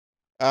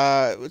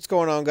What's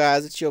going on,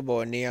 guys? It's your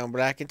boy Neon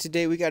Black, and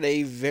today we got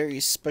a very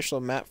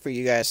special map for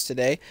you guys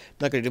today. I'm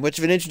not gonna do much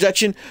of an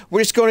introduction. We're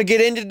just gonna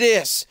get into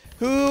this.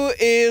 Who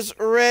is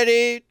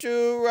ready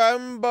to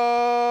rumble?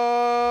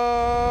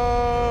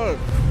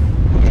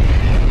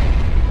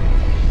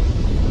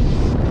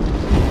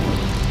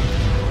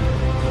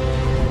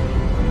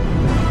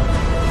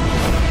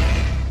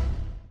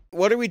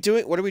 What are we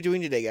doing? What are we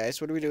doing today,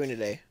 guys? What are we doing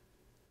today?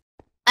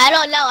 I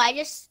don't know. I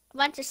just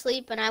went to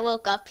sleep and I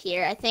woke up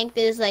here. I think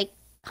there's like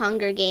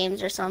Hunger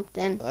Games or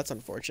something. Well, that's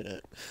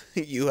unfortunate.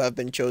 You have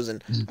been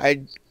chosen.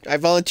 I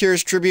volunteer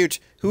as tribute.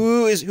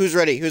 Who's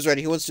ready? Who's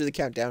ready? Who wants to do the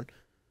countdown?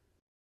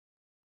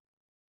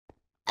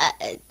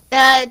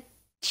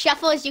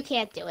 Shuffles, you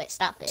can't do it.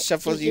 Stop it.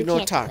 Shuffles, you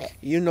no talk.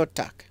 You no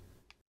talk.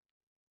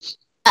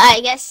 I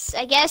guess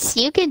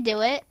you can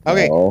do it.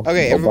 Okay, No,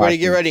 okay, no everybody backing.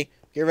 get ready.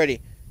 Get ready.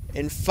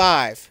 In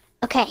 5,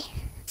 Okay.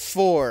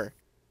 4,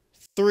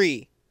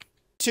 3,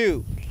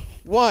 2,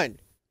 1,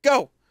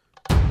 go!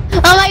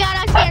 Oh my god,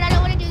 I'm scared. I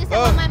don't want to do this. I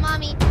want my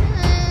mommy.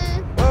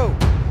 Whoa!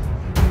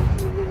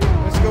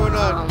 What's going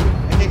on?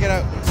 I can't get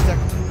out. I'm stuck.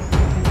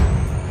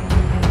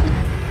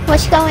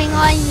 What's going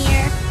on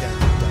here?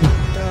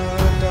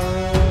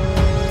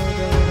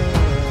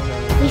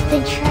 We've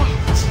been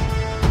trapped.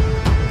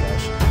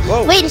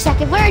 Whoa! Wait a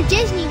second. We're at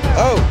Disney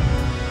World.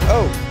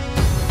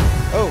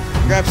 Oh,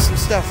 grab some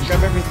stuff.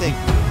 Grab everything.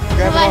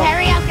 Grab Come on, it all.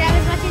 hurry up. Grab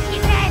as much as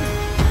you can.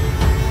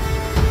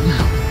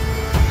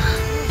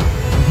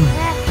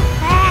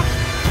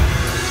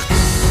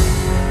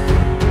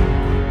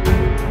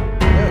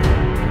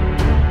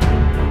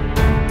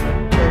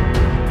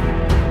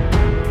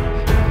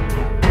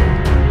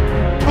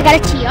 I got a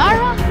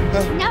tiara.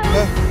 No.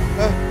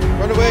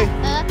 Run away.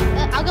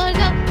 I'll go.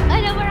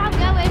 I know where I'm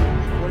going.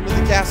 Run to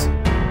the castle.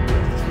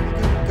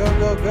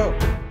 Go.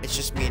 It's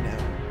just me now.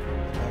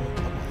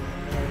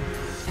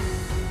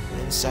 I'm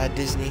inside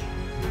Disney.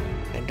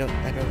 I don't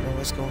know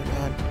what's going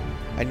on.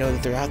 I know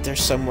that they're out there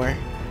somewhere,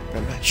 but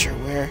I'm not sure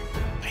where.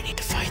 I need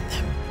to find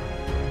them.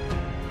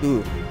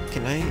 Ooh,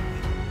 can I?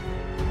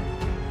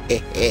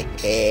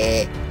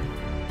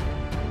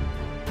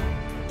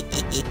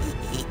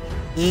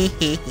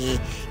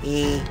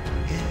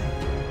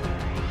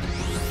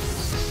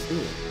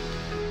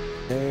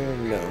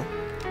 No.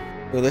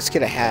 Well, let's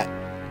get a hat.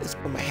 Let's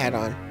put my hat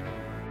on.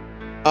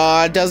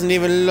 Oh, it doesn't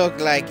even look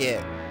like it.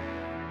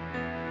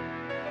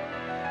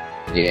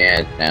 Yeah,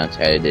 it's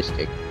downside of this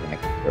ticket.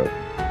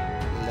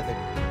 Leather.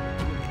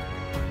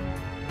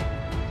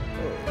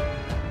 Oh,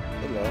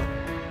 hello.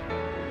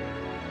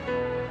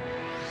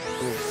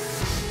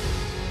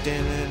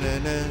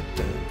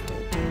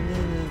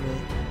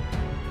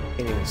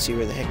 Can't even see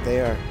where the heck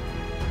they are.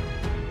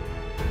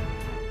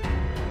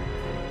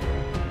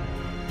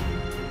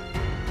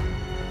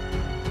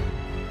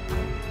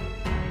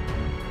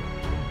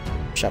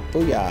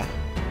 Shabuya.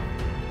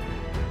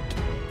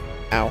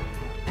 Ow.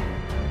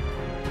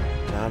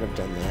 Not have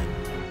done that.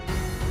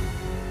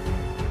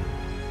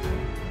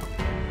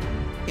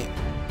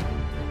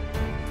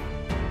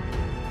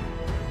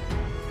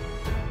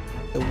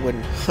 The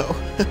wooden hoe.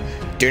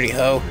 Dirty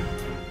hoe.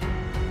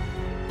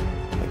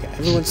 Oh my god,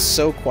 everyone's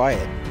so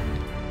quiet.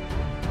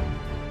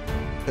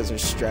 Because they're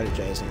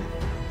strategizing.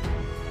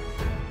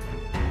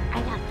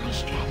 I got my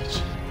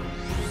strategy.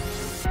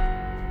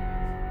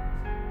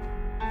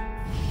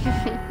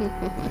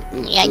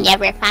 You'll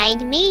never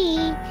find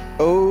me.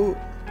 Oh.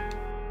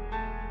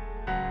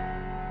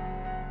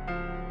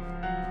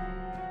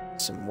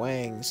 Some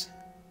wangs.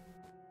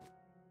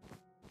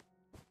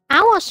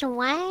 I want some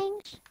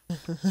wangs.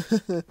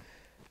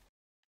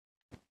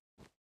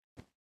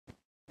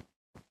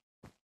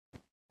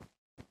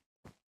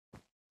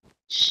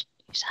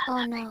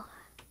 Oh no.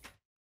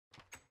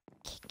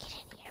 Can't get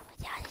in here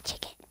without a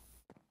ticket.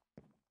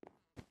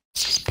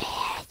 This is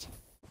bad.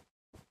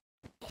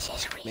 This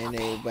is real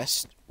Mane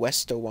bad.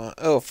 Westawan.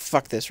 Oh,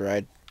 fuck this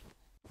ride.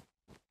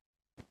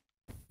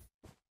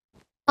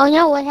 Oh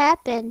no, what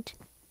happened?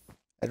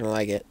 I don't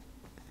like it.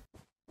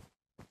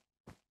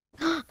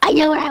 I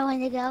know where I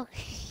want to go.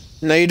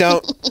 No, you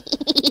don't.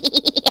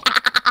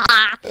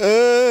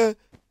 Oh,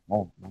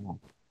 no.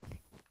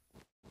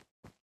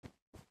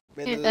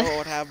 May the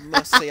Lord have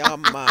mercy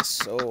on my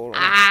soul.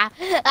 Oh.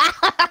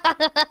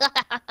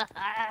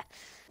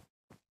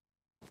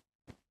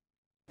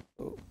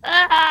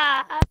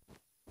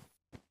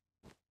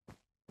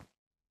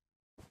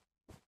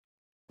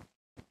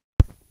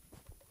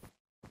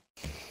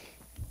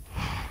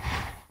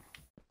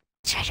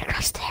 It's right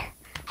across there.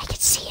 I can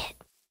see it.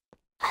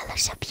 Oh, it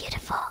looks so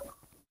beautiful.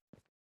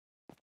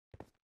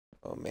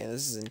 Oh man,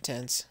 this is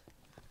intense.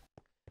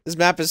 This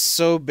map is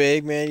so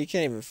big, man. You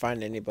can't even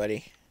find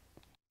anybody.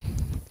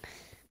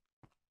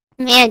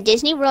 Man,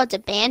 Disney World's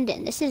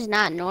abandoned. This is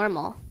not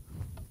normal.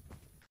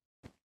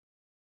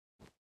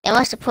 They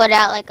must have put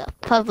out like a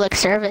public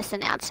service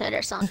announcement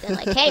or something.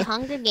 Like, hey,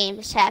 Hunger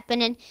Games is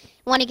happening.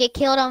 Want to get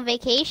killed on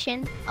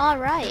vacation? All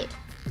right.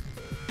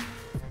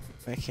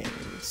 I can't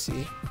even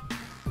see.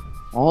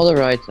 All the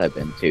rides I've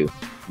been to,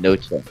 no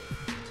chill.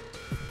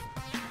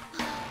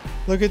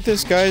 Look at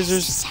this, guys.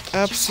 There's Second,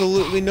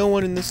 absolutely no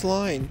one in this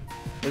line.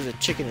 There's a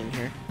chicken in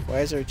here. Why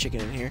is there a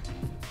chicken in here?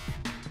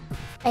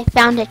 I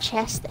found a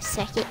chest the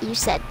second you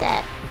said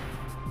that.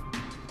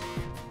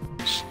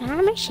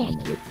 I'm a shake.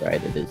 Which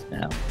ride it is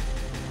now.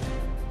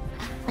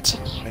 What's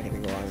in I'm here? not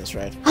gonna go on this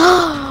ride.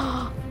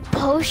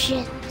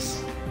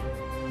 Potions.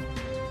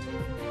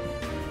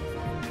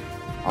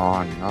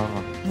 Oh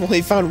no. Well,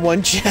 he found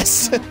one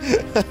chest.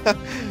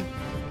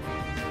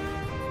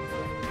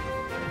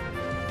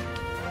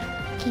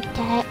 Keep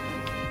that.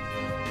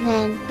 And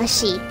then, let's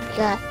see. We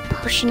got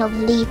potion of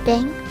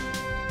leaping.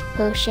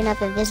 Potion of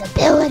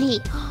invisibility.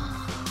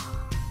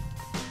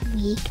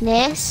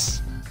 Weakness.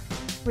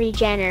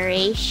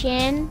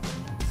 Regeneration.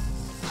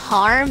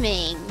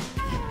 Harming.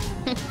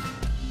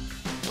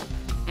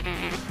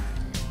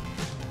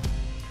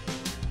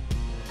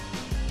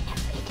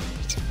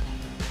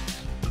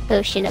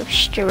 Potion of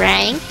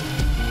strength.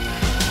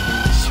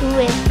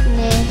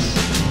 Swiftness.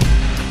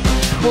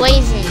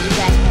 Poison. You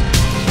guys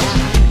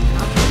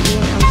I'll put you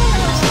on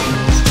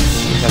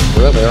poison. That's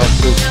real, they're all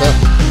cool stuff.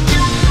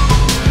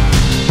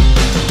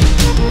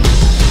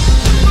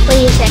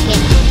 Wait a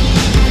second.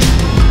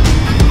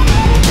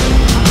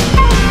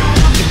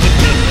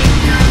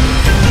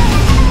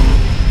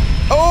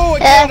 Oh, I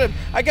got him!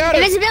 I got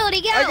him!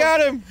 Invisibility, go! I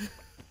got him!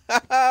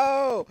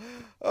 Oh!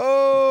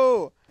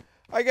 Oh!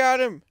 I got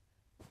him!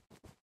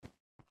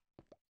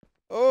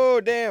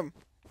 Oh, damn!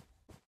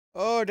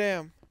 Oh,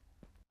 damn!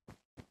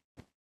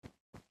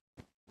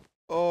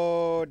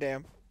 Oh,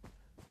 damn!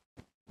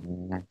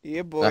 Yeah.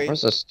 Yeah, That boy.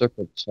 was a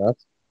stupid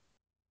chest.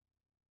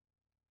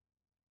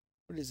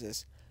 What is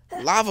this?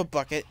 Lava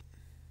bucket?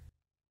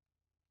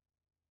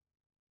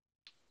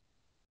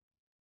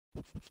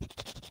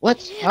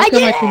 What? How I come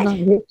did I could it! not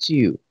hit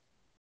you?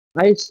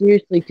 I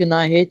seriously could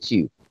not hit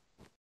you.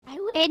 I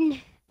win.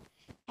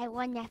 I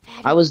won that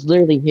battle. I was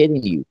literally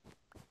hitting you.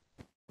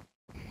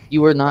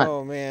 You were not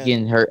Oh, man.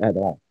 getting hurt at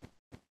all.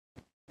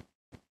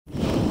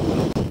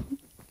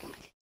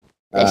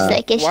 Looks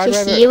like it's why do I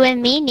just have a- you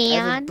and me, I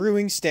have a Neon.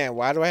 brewing stand.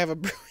 Why do I have a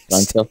brewing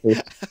Don't stand? kill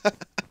me.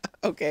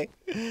 Okay.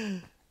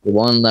 It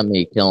won't let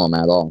me kill him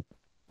at all.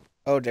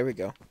 Oh, there we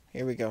go.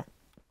 Here we go.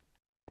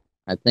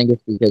 I think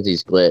it's because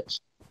he's glitched.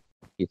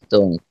 He's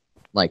still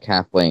like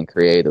halfway in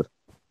creative.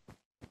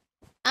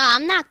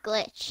 I'm not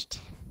glitched.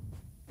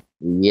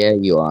 Yeah,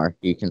 you are.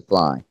 You can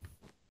fly.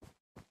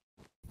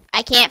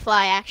 I can't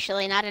fly,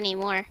 actually, not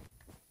anymore.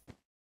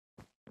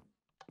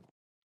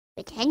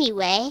 But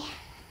anyway.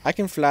 I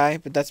can fly,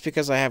 but that's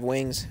because I have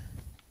wings.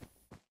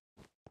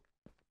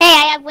 Hey,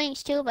 I have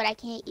wings too, but I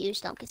can't use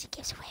them because it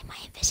gives away my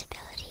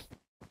invisibility.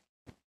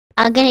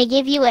 I'm gonna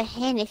give you a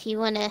hint if you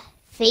wanna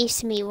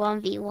face me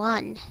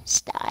 1v1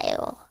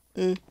 style.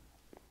 Mm.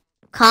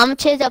 Come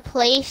to the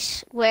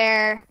place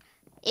where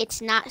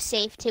it's not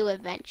safe to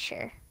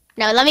adventure.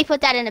 No, let me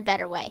put that in a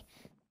better way.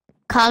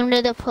 Come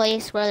to the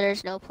place where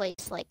there's no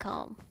place like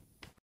home.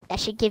 That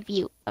should give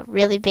you a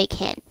really big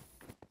hint.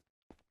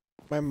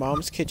 My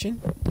mom's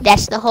kitchen?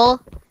 That's the whole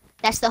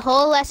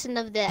lesson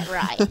of that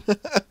ride.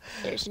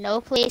 There's no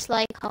place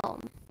like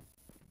home.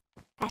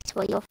 That's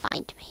where you'll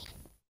find me.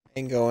 I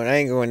ain't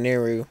going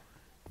near you.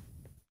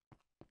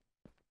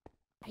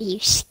 Are you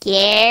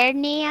scared,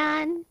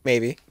 Neon?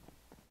 Maybe.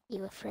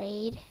 You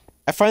afraid?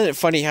 I find it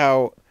funny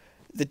how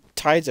the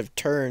tides have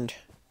turned.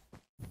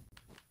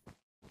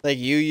 Like,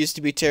 you used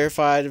to be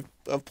terrified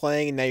of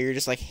playing, and now you're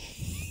just like,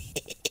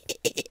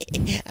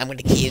 I'm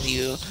gonna kill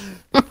you.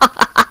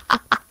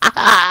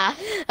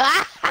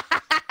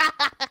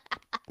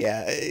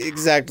 Yeah,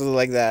 exactly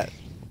like that.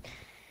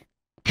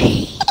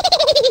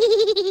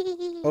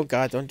 Oh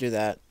god, don't do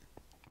that.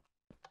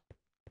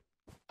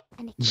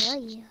 I'm gonna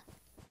kill you.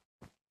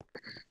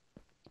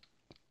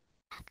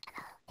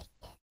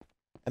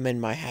 I'm in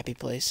my happy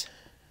place.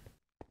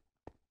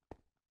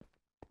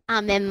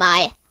 I'm in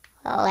my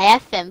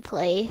laughing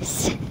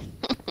place.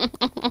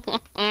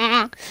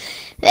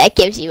 That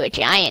gives you a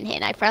giant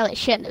hint. I probably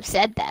shouldn't have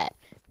said that.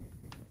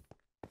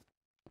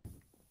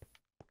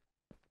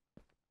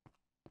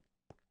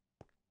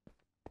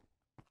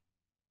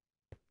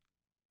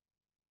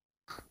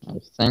 I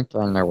think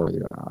I know where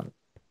you are.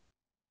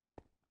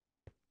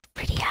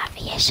 Pretty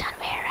obvious on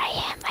where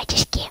I am. I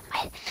just gave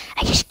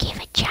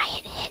a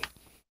giant hint.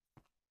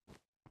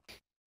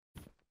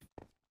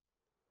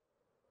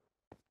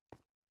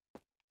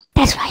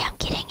 That's why I'm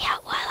getting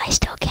out while I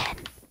still can.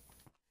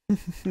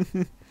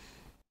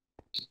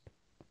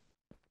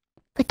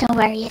 But don't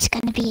worry, it's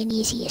gonna be an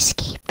easy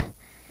escape.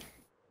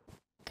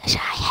 Cause I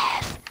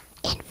have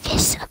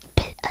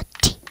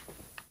invisibility.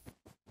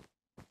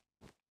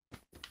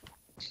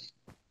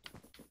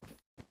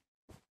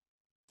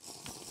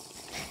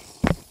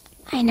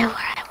 I know where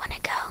I wanna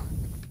go.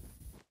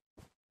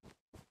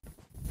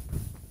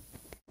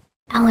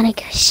 I wanna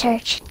go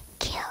search and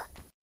kill.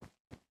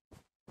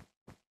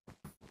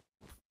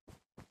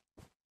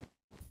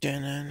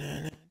 Dun,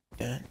 dun,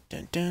 dun,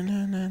 dun,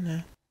 dun, dun,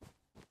 dun.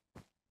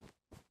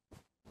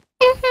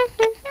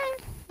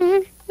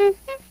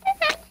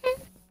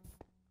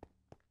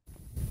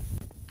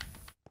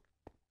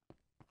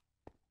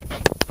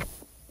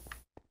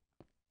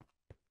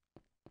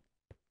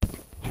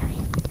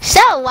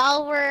 So,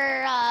 while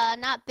we're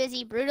not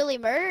busy brutally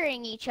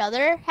murdering each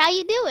other, how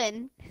you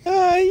doing? What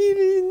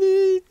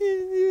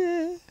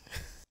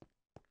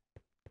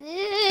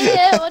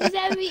does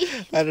that mean?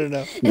 I don't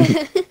know.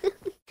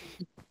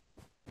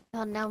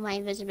 Oh no, my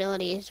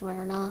invisibility is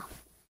wearing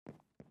off.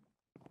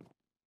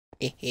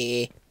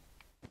 I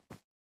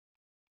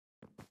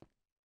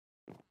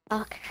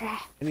Oh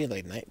crap. need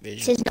like night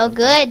vision. This is no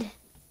good.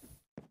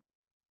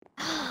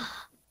 I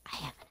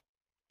have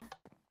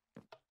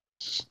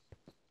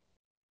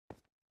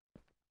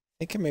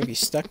I think I may be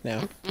stuck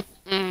now.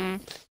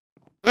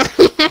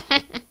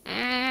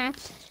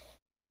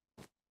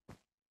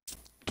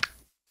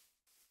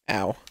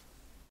 Ow.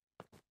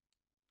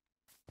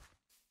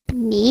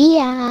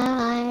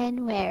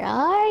 Neon, where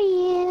are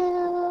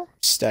you?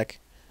 Stuck.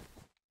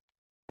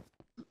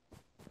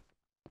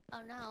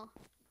 Oh no.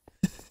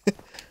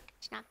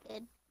 It's not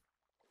good.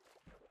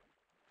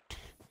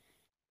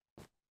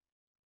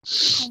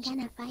 I'm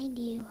gonna find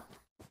you.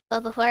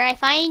 But before I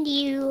find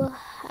you,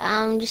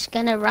 I'm just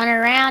gonna run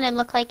around and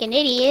look like an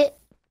idiot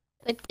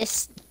with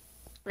this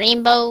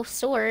rainbow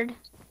sword.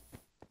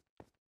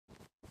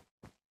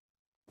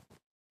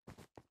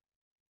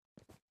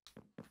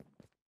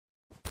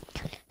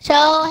 So,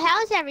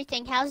 how's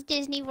everything? How's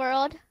Disney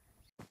World?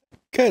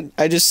 Good.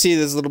 I just see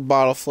this little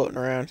bottle floating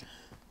around.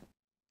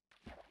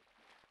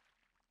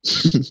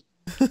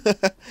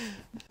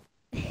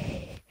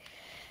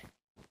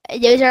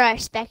 Those are our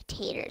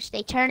spectators.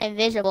 They turn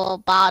invisible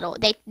bottle.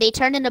 They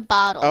turn into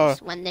bottles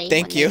when they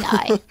Thank you.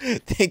 die.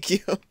 Thank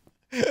you.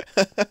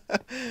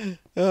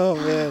 Oh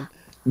man.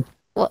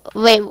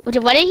 Wait,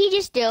 what did he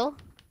just do?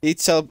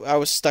 I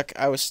was stuck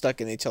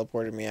and he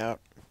teleported me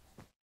out.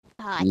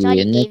 I thought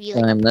he gave you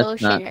like a let's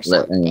potion not or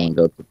let anyone something.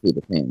 go to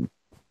Peter Pan.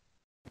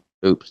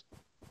 Oops.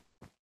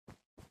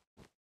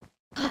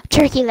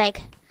 Turkey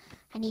leg.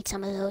 I need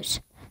some of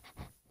those.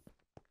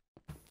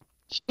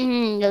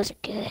 Those are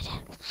good.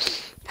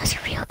 Those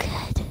are real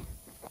good.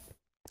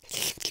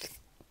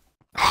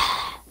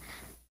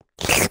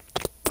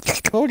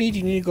 Cody, do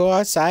you need to go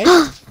outside?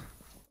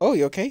 Oh,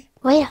 you okay?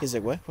 Wait, He's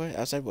like, what? What?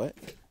 Outside what?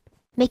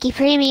 Mickey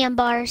Premium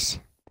bars.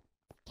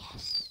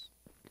 Yes.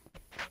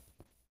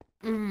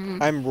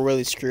 I'm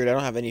really screwed. I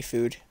don't have any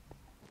food.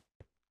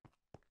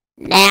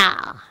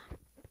 Now.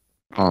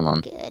 Hold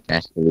on. Good.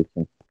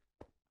 Solution.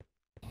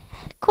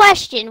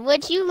 Question,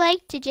 would you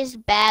like to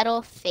just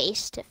battle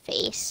face to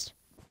face?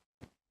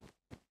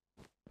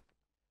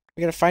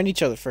 We gotta find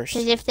each other first.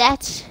 Because if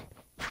that's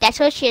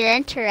what you're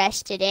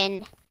interested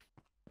in,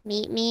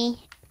 meet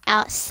me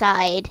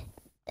outside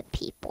the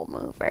People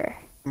Mover.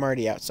 I'm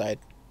already outside.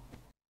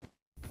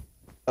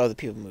 Oh, the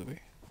people mover.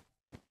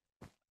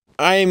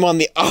 I'm on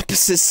the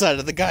opposite side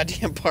of the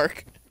goddamn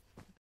park.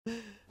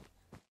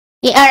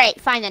 Yeah, alright,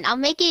 fine then. I'll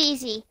make it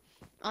easy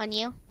on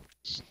you.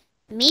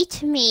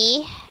 Meet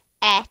me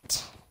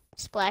at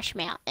Splash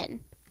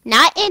Mountain.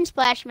 Not in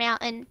Splash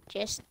Mountain,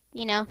 just,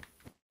 you know,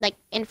 like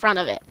in front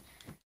of it.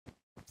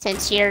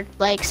 Since you're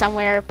like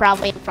somewhere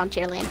probably in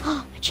Frontierland.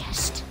 Oh, a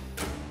chest.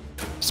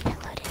 It's been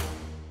loaded.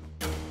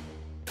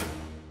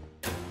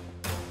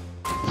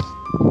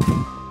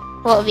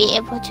 We'll be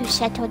able to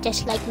settle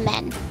this like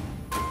men.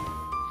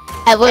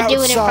 I would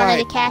do it in front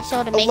of the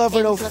castle to make things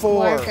look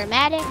more 1104.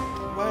 dramatic.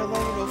 Why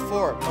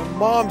 1104? My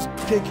mom's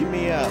picking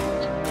me up.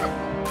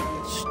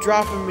 She's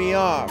dropping me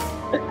off.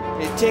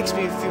 And it takes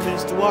me a few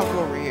minutes to walk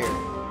over here.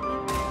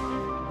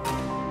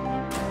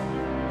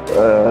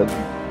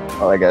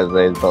 All I gotta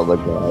say is don't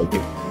look like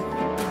it.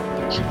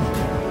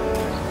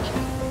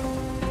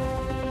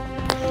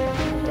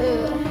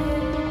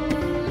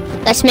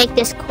 Let's make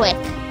this quick.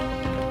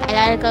 I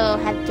gotta go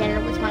have dinner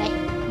with my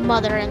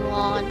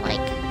mother-in-law in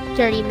like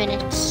 30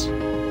 minutes.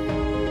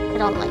 I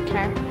don't like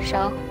her,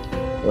 so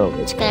Oh,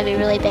 it's gonna be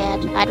really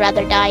bad. I'd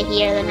rather die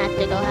here than have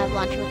to go have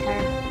lunch with her.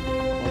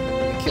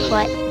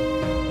 But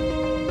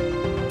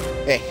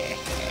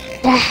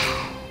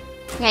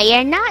yeah,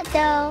 you're not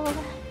though.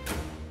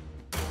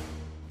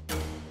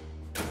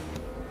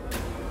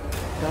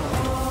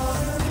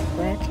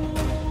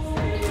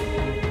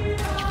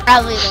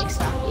 Probably like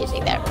stop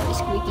using that really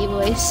squeaky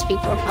voice.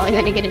 People are probably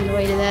gonna get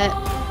annoyed at that.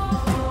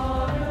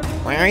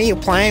 Why are you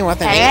playing with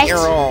an Correct.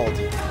 8-year-old?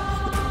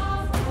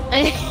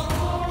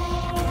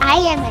 I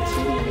am a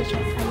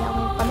teenager for your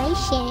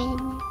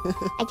information.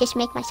 I just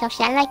make myself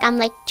sound like I'm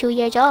like 2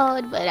 years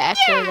old, but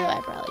actually though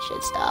I probably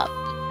should stop.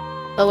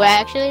 But where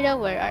actually though,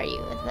 where are you?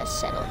 Let's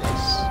settle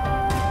this.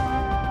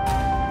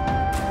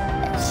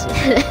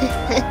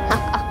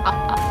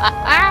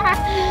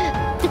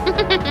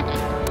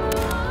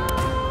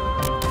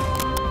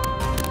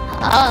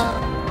 Oh,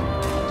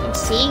 I can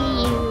see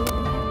you.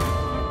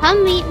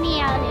 Come meet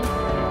me out in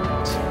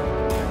front.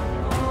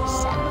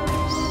 Settle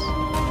this.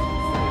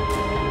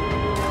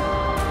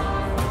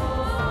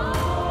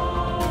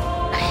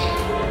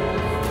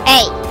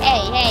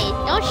 Hey,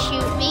 don't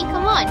shoot me.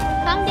 Come on,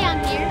 come down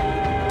here.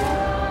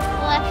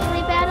 We'll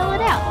actually battle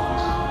it out.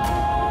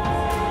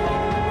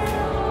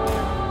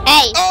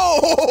 Hey! Oh!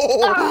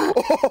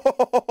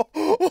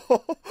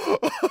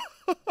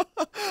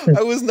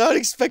 I was not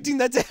expecting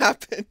that to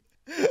happen.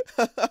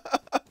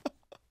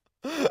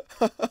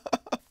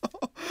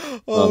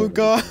 Oh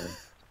god.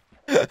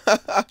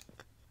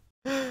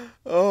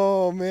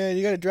 Oh man,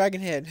 you got a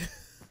dragon head.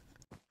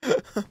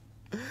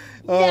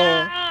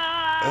 Oh.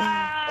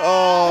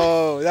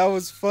 Oh, that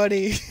was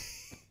funny.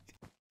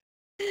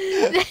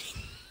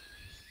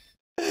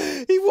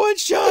 He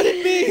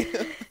one-shotted me.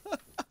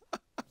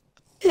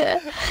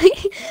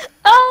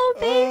 Oh,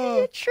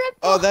 baby, you triple.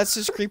 Oh, that's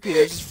just creepy.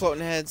 There's just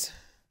floating heads.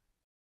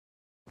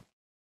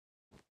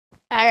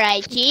 All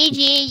right,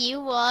 GG,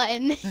 you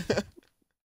won.